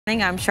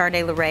I'm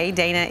Sharday LeRae.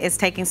 Dana is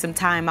taking some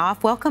time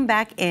off. Welcome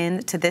back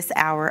in to this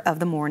hour of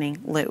the Morning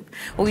Loop.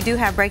 Well, we do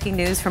have breaking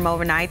news from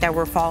overnight that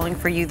we're following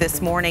for you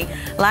this morning.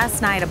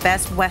 Last night, a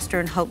Best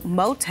Western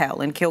motel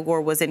in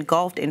Kilgore was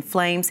engulfed in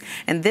flames,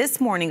 and this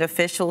morning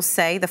officials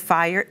say the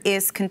fire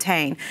is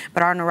contained.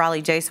 But our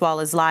Nirali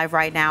Jaiswal is live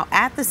right now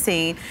at the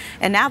scene,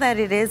 and now that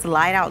it is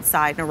light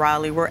outside,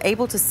 Nirali, we're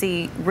able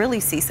to really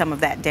see some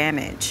of that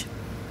damage.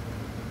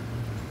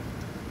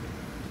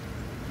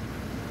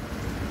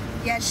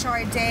 Yes,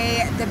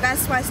 Sharday, the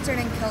Best Western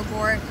in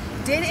Kilgore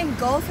did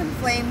engulf in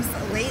flames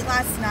late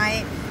last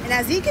night. And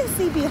as you can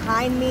see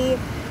behind me,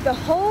 the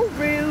whole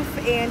roof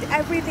and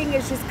everything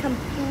is just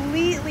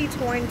completely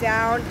torn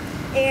down.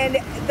 And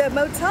the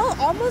motel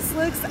almost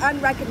looks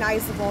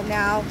unrecognizable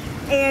now.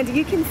 And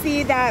you can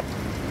see that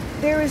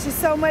there is just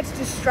so much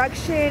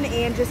destruction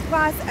and just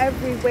glass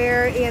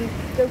everywhere, and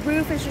the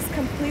roof is just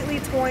completely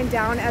torn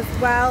down as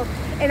well.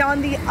 And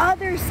on the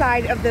other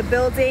side of the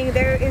building,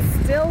 there is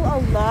still a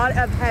lot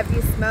of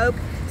heavy smoke,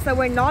 so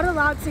we're not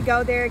allowed to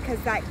go there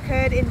because that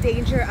could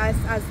endanger us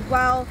as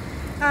well.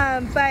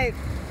 But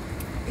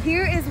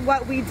here is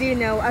what we do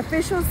know.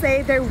 Officials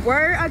say there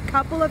were a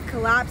couple of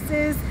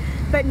collapses,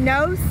 but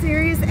no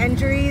serious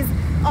injuries.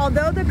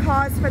 Although the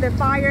cause for the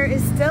fire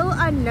is still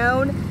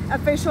unknown,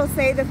 officials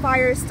say the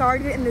fire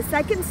started in the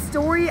second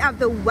story of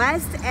the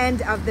west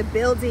end of the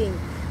building.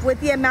 With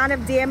the amount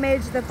of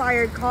damage the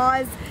fire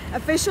caused,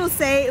 officials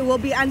say it will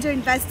be under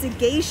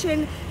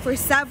investigation for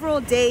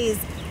several days.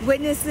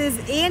 Witnesses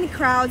and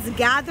crowds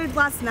gathered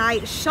last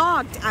night,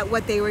 shocked at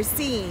what they were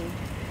seeing.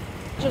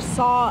 Just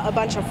saw a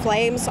bunch of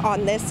flames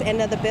on this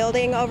end of the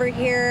building over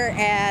here,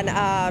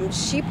 and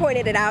she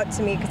pointed it out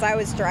to me because I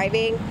was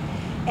driving,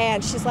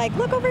 and she's like,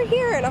 look over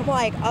here, and I'm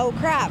like, oh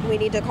crap, we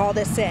need to call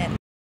this in.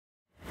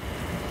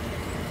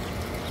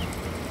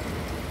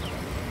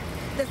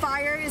 The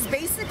fire is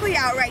basically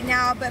out right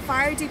now, but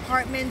fire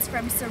departments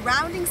from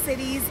surrounding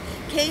cities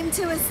came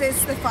to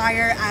assist the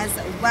fire as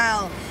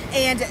well.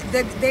 And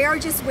they are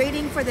just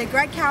waiting for the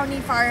Gregg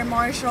County Fire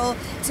Marshal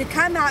to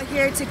come out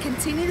here to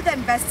continue the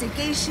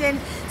investigation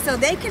so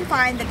they can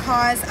find the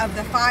cause of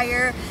the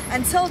fire.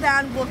 Until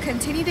then, we'll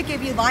continue to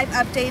give you live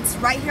updates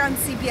right here on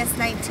CBS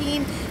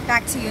 19.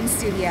 Back to you in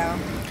studio.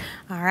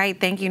 All right,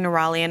 thank you,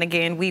 Nirali. And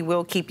again, we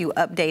will keep you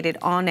updated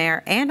on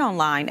air and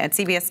online at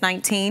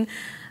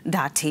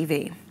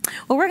CBS19.tv.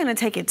 Well, we're going to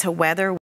take it to weather.